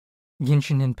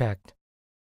Genshin Impact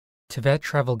Teyvat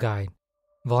Travel Guide,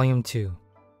 Volume 2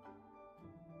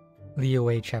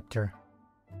 Liyue Chapter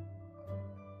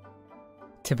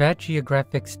Teyvat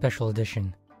Geographic Special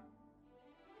Edition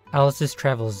Alice's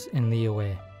Travels in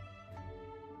Liyue.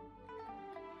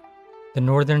 The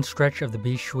northern stretch of the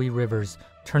Bishui rivers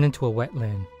turned into a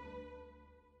wetland.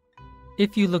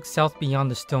 If you look south beyond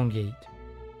the Stone Gate,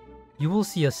 you will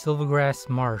see a silvergrass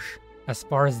marsh as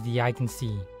far as the eye can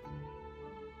see.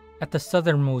 At the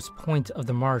southernmost point of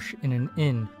the marsh in an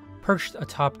inn perched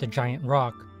atop the giant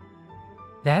rock,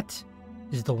 that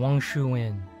is the Yaoguang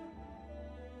Inn,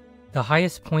 the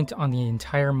highest point on the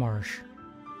entire marsh.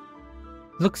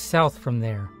 Look south from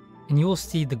there, and you will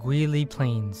see the Guili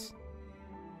Plains.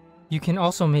 You can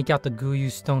also make out the Guyun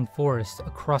stone forest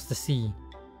across the sea.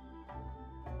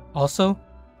 Also,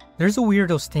 there's a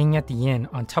weirdo staying at the inn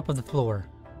on top of the floor.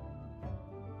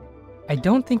 I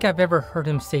don't think I've ever heard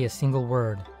him say a single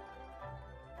word.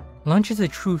 Lunch is a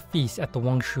true feast at the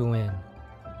Yaoguang Inn.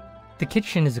 The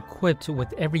kitchen is equipped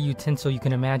with every utensil you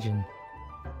can imagine,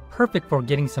 perfect for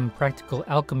getting some practical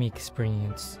alchemy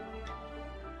experience.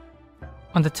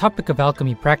 On the topic of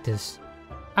alchemy practice,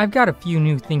 I've got a few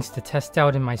new things to test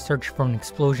out in my search for an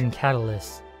explosion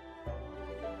catalyst.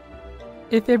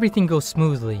 If everything goes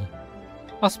smoothly,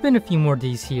 I'll spend a few more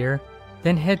days here,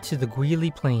 then head to the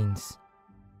Guili Plains.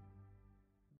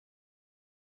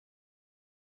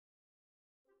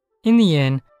 In the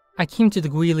end, I came to the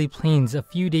Guili Plains a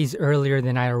few days earlier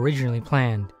than I originally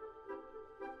planned.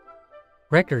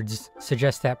 Records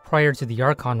suggest that prior to the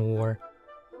Archon War,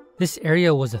 this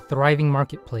area was a thriving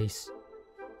marketplace.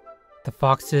 The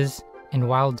foxes and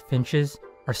wild finches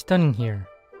are stunning here,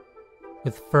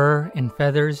 with fur and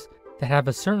feathers that have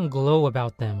a certain glow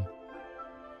about them.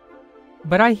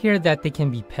 But I hear that they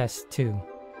can be pests too.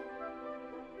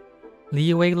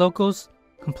 Liyue locals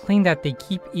complain that they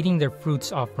keep eating their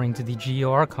fruits offering to the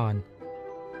Geo-Archon.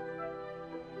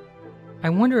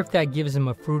 I wonder if that gives them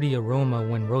a fruity aroma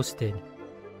when roasted.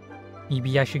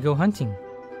 Maybe I should go hunting.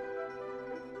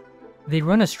 They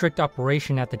run a strict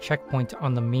operation at the checkpoint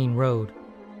on the main road,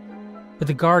 but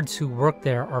the guards who work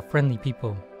there are friendly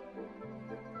people.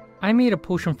 I made a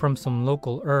potion from some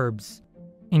local herbs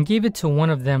and gave it to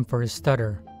one of them for his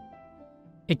stutter.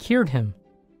 It cured him,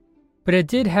 but it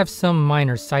did have some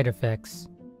minor side effects.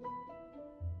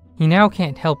 He now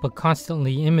can't help but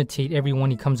constantly imitate everyone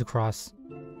he comes across.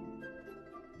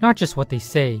 Not just what they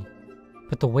say,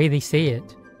 but the way they say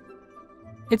it.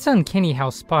 It's uncanny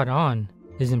how spot on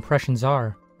his impressions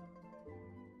are.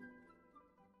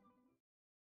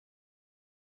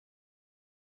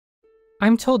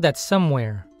 I'm told that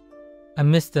somewhere,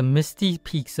 amidst the misty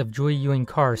peaks of Jueyan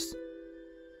Karst,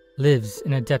 lives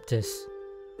an Adeptus.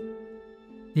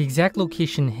 The exact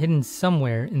location hidden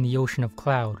somewhere in the ocean of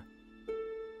cloud.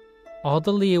 All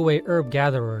the Liyue herb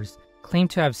gatherers claim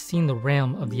to have seen the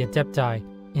realm of the Adepti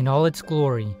in all its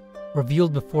glory,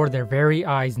 revealed before their very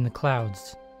eyes in the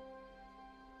clouds.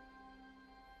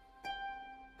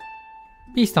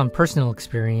 Based on personal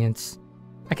experience,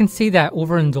 I can say that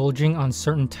overindulging on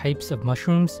certain types of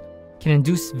mushrooms can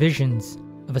induce visions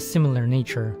of a similar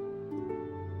nature.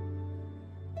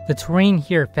 The terrain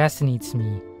here fascinates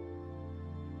me.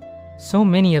 So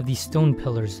many of these stone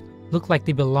pillars look like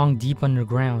they belong deep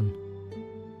underground,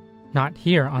 not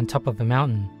here on top of a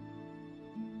mountain.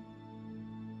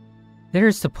 There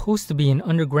is supposed to be an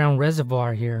underground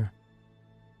reservoir here.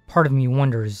 Part of me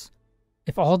wonders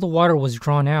if all the water was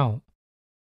drawn out,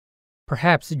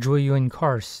 perhaps Jueyan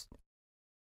Karst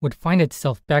would find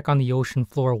itself back on the ocean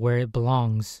floor where it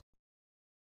belongs.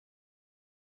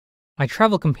 My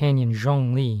travel companion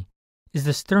Zhong Li is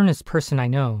the sternest person I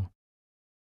know,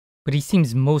 but he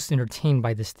seems most entertained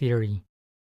by this theory.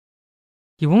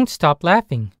 He won't stop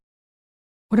laughing.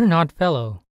 What an odd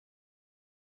fellow.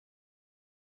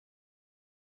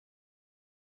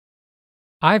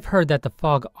 I've heard that the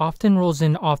fog often rolls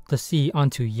in off the sea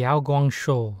onto Yaoguang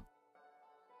Shoal.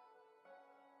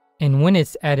 And when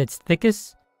it's at its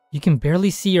thickest, you can barely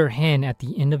see your hand at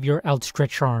the end of your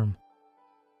outstretched arm.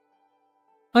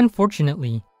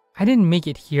 Unfortunately, I didn't make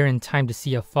it here in time to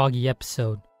see a foggy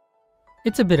episode.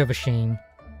 It's a bit of a shame.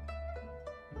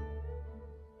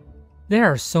 There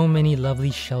are so many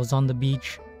lovely shells on the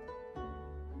beach.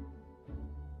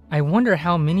 I wonder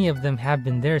how many of them have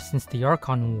been there since the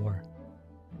Archon War.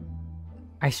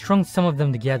 I strung some of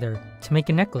them together to make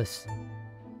a necklace.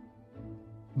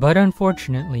 But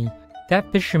unfortunately,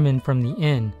 that fisherman from the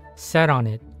inn sat on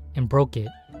it and broke it.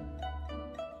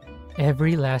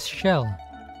 Every last shell,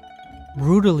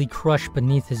 brutally crushed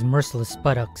beneath his merciless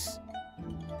buttocks.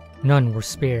 None were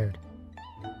spared.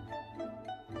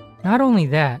 Not only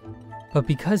that, but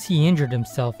because he injured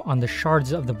himself on the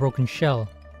shards of the broken shell,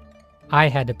 I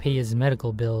had to pay his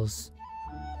medical bills.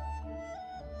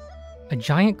 A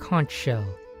giant conch shell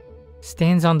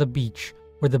stands on the beach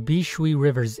where the Bishui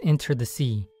rivers enter the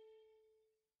sea.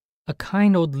 A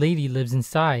kind old lady lives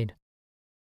inside.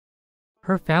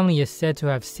 Her family is said to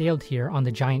have sailed here on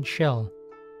the giant shell,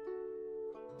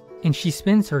 and she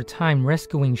spends her time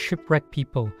rescuing shipwrecked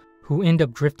people who end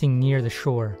up drifting near the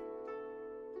shore.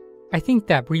 I think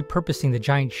that repurposing the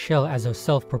giant shell as a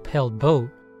self-propelled boat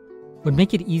would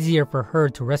make it easier for her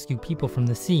to rescue people from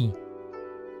the sea.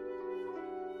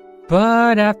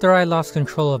 But after I lost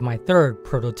control of my third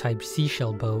prototype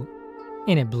seashell boat,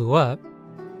 and it blew up,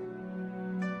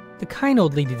 the kind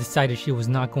old lady decided she was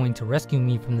not going to rescue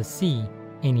me from the sea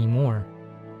anymore.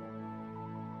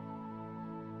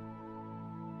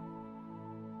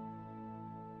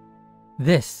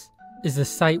 This is the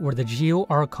site where the Geo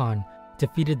Archon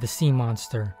defeated the sea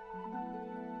monster.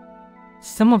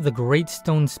 Some of the great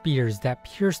stone spears that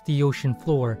pierced the ocean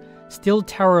floor still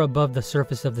tower above the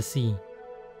surface of the sea.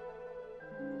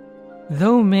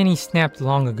 Though many snapped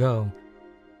long ago,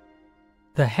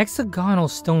 the hexagonal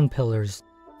stone pillars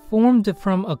formed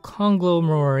from a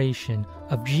conglomeration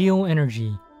of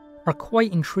geoenergy are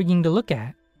quite intriguing to look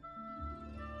at.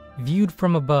 Viewed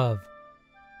from above,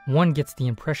 one gets the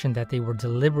impression that they were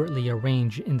deliberately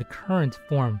arranged in the current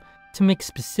form to make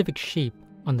specific shape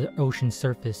on the ocean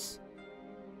surface.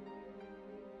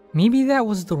 Maybe that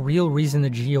was the real reason the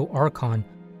Geo Archon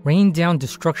rained down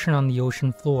destruction on the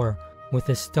ocean floor with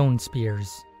his stone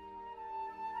spears.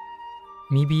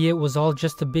 Maybe it was all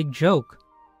just a big joke,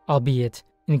 albeit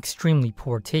in extremely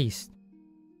poor taste.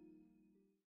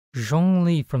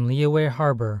 Zhongli from Liyue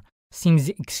Harbor seems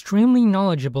extremely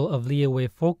knowledgeable of Liyue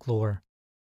folklore,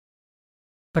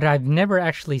 but I've never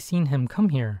actually seen him come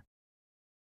here.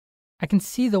 I can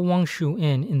see the Wangshu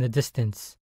Inn in the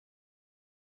distance.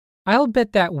 I'll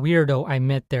bet that weirdo I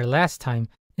met there last time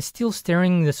is still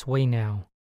staring this way now.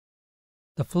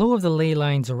 The flow of the ley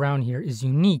lines around here is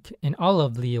unique in all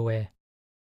of Liyue.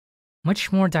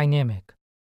 Much more dynamic,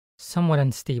 somewhat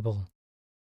unstable.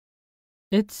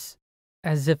 It's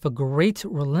as if a great,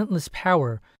 relentless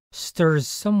power stirs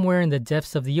somewhere in the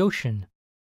depths of the ocean.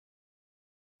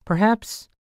 Perhaps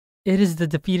it is the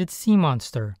defeated sea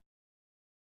monster,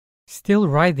 still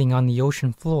writhing on the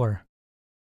ocean floor.